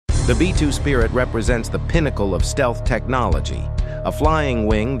The B-2 Spirit represents the pinnacle of stealth technology, a flying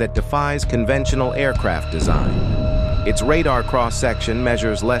wing that defies conventional aircraft design. Its radar cross-section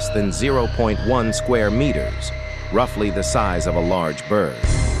measures less than 0.1 square meters, roughly the size of a large bird.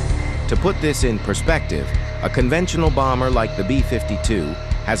 To put this in perspective, a conventional bomber like the B-52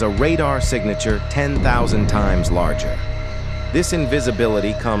 has a radar signature 10,000 times larger. This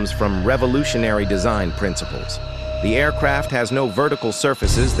invisibility comes from revolutionary design principles. The aircraft has no vertical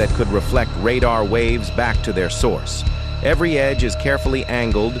surfaces that could reflect radar waves back to their source. Every edge is carefully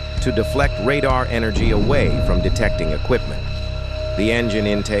angled to deflect radar energy away from detecting equipment. The engine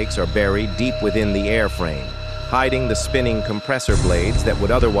intakes are buried deep within the airframe, hiding the spinning compressor blades that would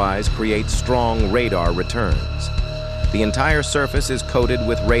otherwise create strong radar returns. The entire surface is coated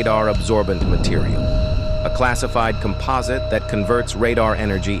with radar-absorbent material, a classified composite that converts radar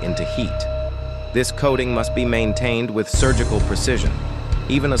energy into heat. This coating must be maintained with surgical precision.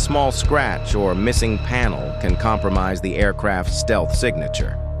 Even a small scratch or missing panel can compromise the aircraft's stealth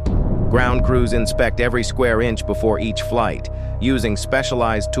signature. Ground crews inspect every square inch before each flight, using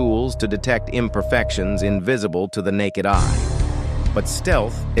specialized tools to detect imperfections invisible to the naked eye. But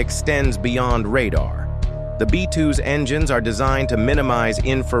stealth extends beyond radar. The B-2's engines are designed to minimize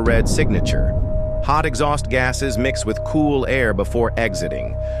infrared signature. Hot exhaust gases mix with cool air before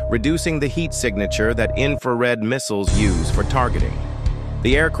exiting, reducing the heat signature that infrared missiles use for targeting.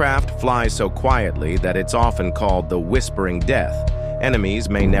 The aircraft flies so quietly that it's often called the whispering death. Enemies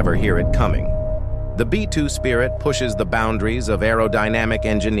may never hear it coming. The B-2 Spirit pushes the boundaries of aerodynamic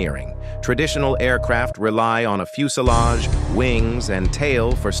engineering. Traditional aircraft rely on a fuselage, wings, and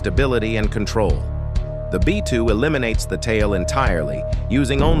tail for stability and control. The B-2 eliminates the tail entirely,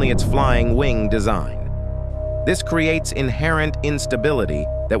 using only its flying wing design. This creates inherent instability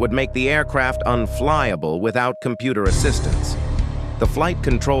that would make the aircraft unflyable without computer assistance. The flight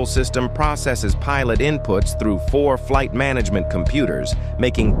control system processes pilot inputs through 4 flight management computers,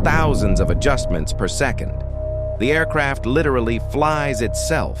 making thousands of adjustments per second. The aircraft literally flies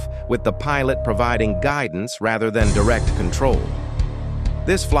itself, with the pilot providing guidance rather than direct control.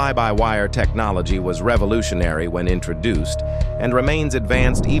 This fly-by-wire technology was revolutionary when introduced and remains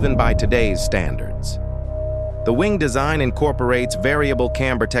advanced even by today's standards. The wing design incorporates variable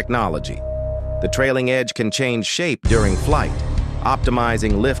camber technology. The trailing edge can change shape during flight,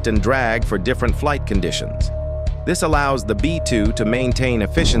 optimizing lift and drag for different flight conditions. This allows the B-2 to maintain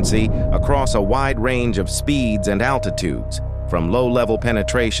efficiency across a wide range of speeds and altitudes, from low-level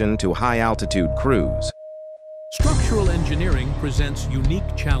penetration to high-altitude cruise. Structural engineering presents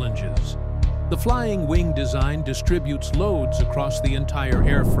unique challenges. The flying wing design distributes loads across the entire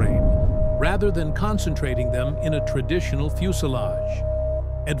airframe, rather than concentrating them in a traditional fuselage.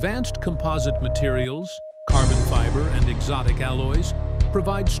 Advanced composite materials, carbon fiber, and exotic alloys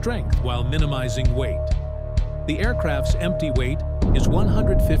provide strength while minimizing weight. The aircraft's empty weight is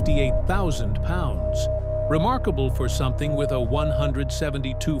 158,000 pounds, remarkable for something with a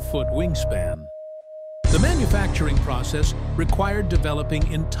 172-foot wingspan. The manufacturing process required developing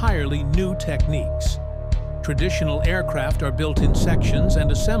entirely new techniques. Traditional aircraft are built in sections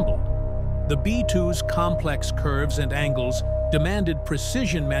and assembled. The B-2's complex curves and angles demanded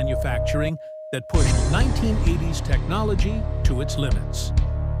precision manufacturing that pushed 1980s technology to its limits.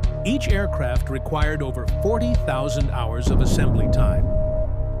 Each aircraft required over 40,000 hours of assembly time.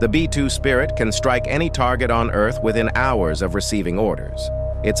 The B-2 Spirit can strike any target on Earth within hours of receiving orders.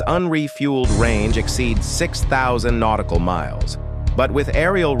 Its unrefueled range exceeds 6,000 nautical miles, but with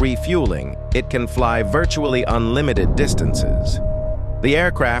aerial refueling, it can fly virtually unlimited distances. The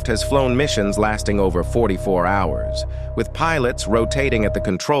aircraft has flown missions lasting over 44 hours, with pilots rotating at the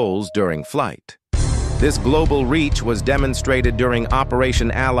controls during flight. This global reach was demonstrated during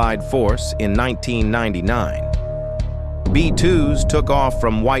Operation Allied Force in 1999. B-2s took off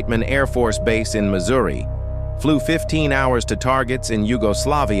from Whiteman Air Force Base in Missouri, flew 15 hours to targets in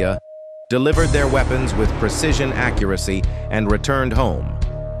Yugoslavia, delivered their weapons with precision accuracy, and returned home,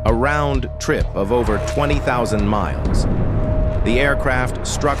 a round trip of over 20,000 miles. The aircraft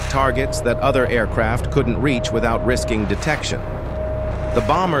struck targets that other aircraft couldn't reach without risking detection. The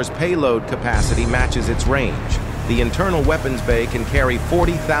bomber's payload capacity matches its range. The internal weapons bay can carry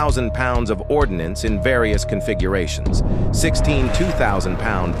 40,000 pounds of ordnance in various configurations, 16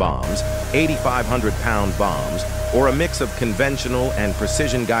 2,000-pound bombs, 8,500-pound bombs, or a mix of conventional and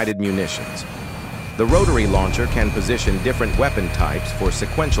precision-guided munitions. The rotary launcher can position different weapon types for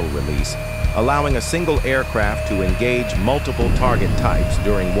sequential release, allowing a single aircraft to engage multiple target types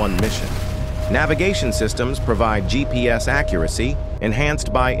during one mission. Navigation systems provide GPS accuracy,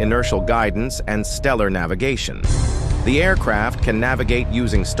 enhanced by inertial guidance and stellar navigation. The aircraft can navigate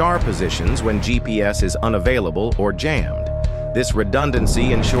using star positions when GPS is unavailable or jammed. This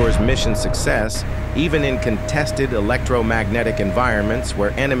redundancy ensures mission success, even in contested electromagnetic environments where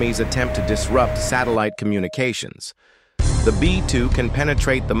enemies attempt to disrupt satellite communications. The B-2 can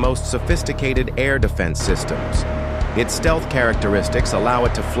penetrate the most sophisticated air defense systems. Its stealth characteristics allow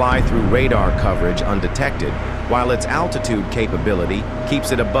it to fly through radar coverage undetected, while its altitude capability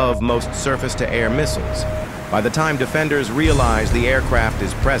keeps it above most surface-to-air missiles. By the time defenders realize the aircraft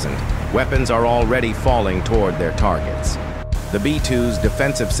is present, weapons are already falling toward their targets. The B-2's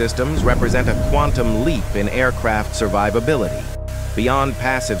defensive systems represent a quantum leap in aircraft survivability. Beyond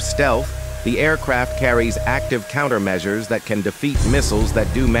passive stealth, the aircraft carries active countermeasures that can defeat missiles that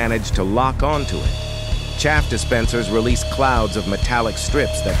do manage to lock onto it. Chaff dispensers release clouds of metallic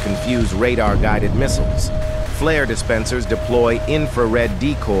strips that confuse radar-guided missiles. Flare dispensers deploy infrared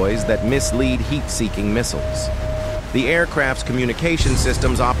decoys that mislead heat-seeking missiles. The aircraft's communication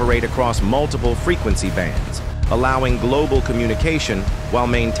systems operate across multiple frequency bands, allowing global communication while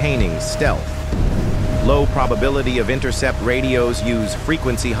maintaining stealth. Low probability of intercept radios use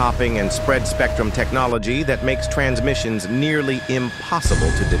frequency hopping and spread spectrum technology that makes transmissions nearly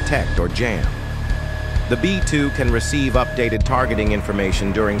impossible to detect or jam. The B-2 can receive updated targeting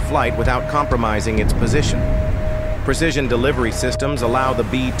information during flight without compromising its position. Precision delivery systems allow the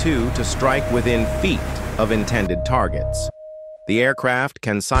B-2 to strike within feet of intended targets. The aircraft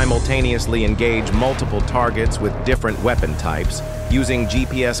can simultaneously engage multiple targets with different weapon types using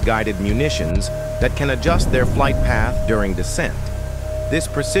GPS-guided munitions that can adjust their flight path during descent. This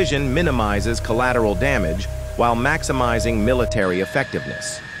precision minimizes collateral damage while maximizing military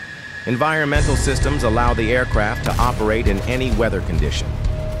effectiveness. Environmental systems allow the aircraft to operate in any weather condition.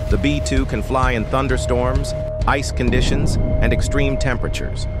 The B-2 can fly in thunderstorms, ice conditions, and extreme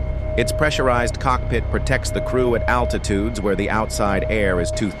temperatures. Its pressurized cockpit protects the crew at altitudes where the outside air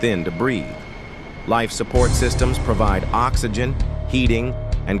is too thin to breathe. Life support systems provide oxygen, heating,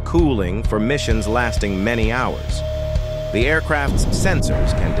 and cooling for missions lasting many hours. The aircraft's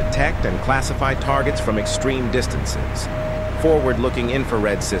sensors can detect and classify targets from extreme distances. Forward-looking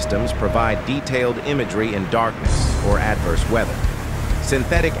infrared systems provide detailed imagery in darkness or adverse weather.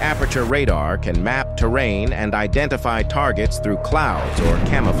 Synthetic aperture radar can map terrain and identify targets through clouds or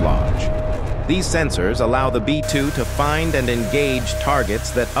camouflage. These sensors allow the B-2 to find and engage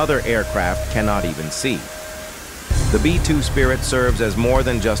targets that other aircraft cannot even see. The B-2 Spirit serves as more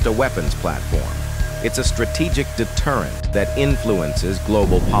than just a weapons platform. It's a strategic deterrent that influences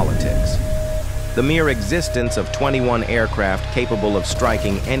global politics. The mere existence of 21 aircraft capable of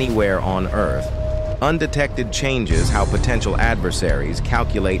striking anywhere on Earth undetected changes how potential adversaries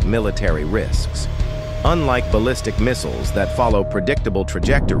calculate military risks. Unlike ballistic missiles that follow predictable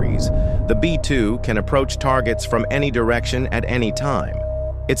trajectories, the B-2 can approach targets from any direction at any time.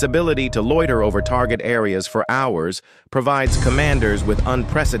 Its ability to loiter over target areas for hours provides commanders with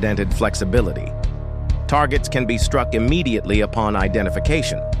unprecedented flexibility. Targets can be struck immediately upon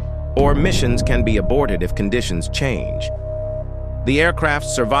identification, or missions can be aborted if conditions change. The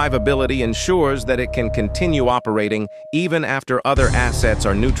aircraft's survivability ensures that it can continue operating even after other assets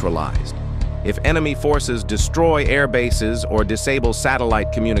are neutralized. If enemy forces destroy air bases or disable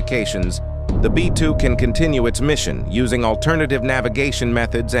satellite communications, the B-2 can continue its mission using alternative navigation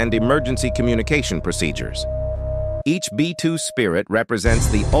methods and emergency communication procedures. Each B-2 Spirit represents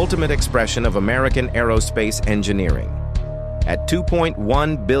the ultimate expression of American aerospace engineering. At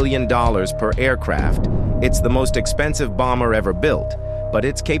 $2.1 billion per aircraft, it's the most expensive bomber ever built, but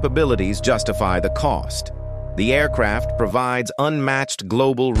its capabilities justify the cost. The aircraft provides unmatched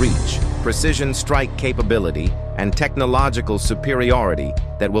global reach, precision strike capability, and technological superiority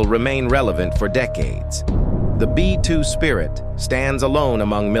that will remain relevant for decades. The B-2 Spirit stands alone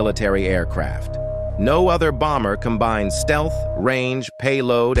among military aircraft. No other bomber combines stealth, range,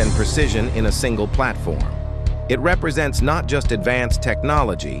 payload, and precision in a single platform. It represents not just advanced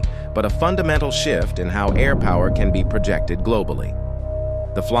technology, but a fundamental shift in how air power can be projected globally.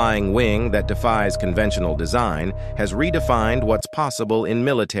 The flying wing that defies conventional design has redefined what's possible in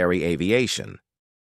military aviation.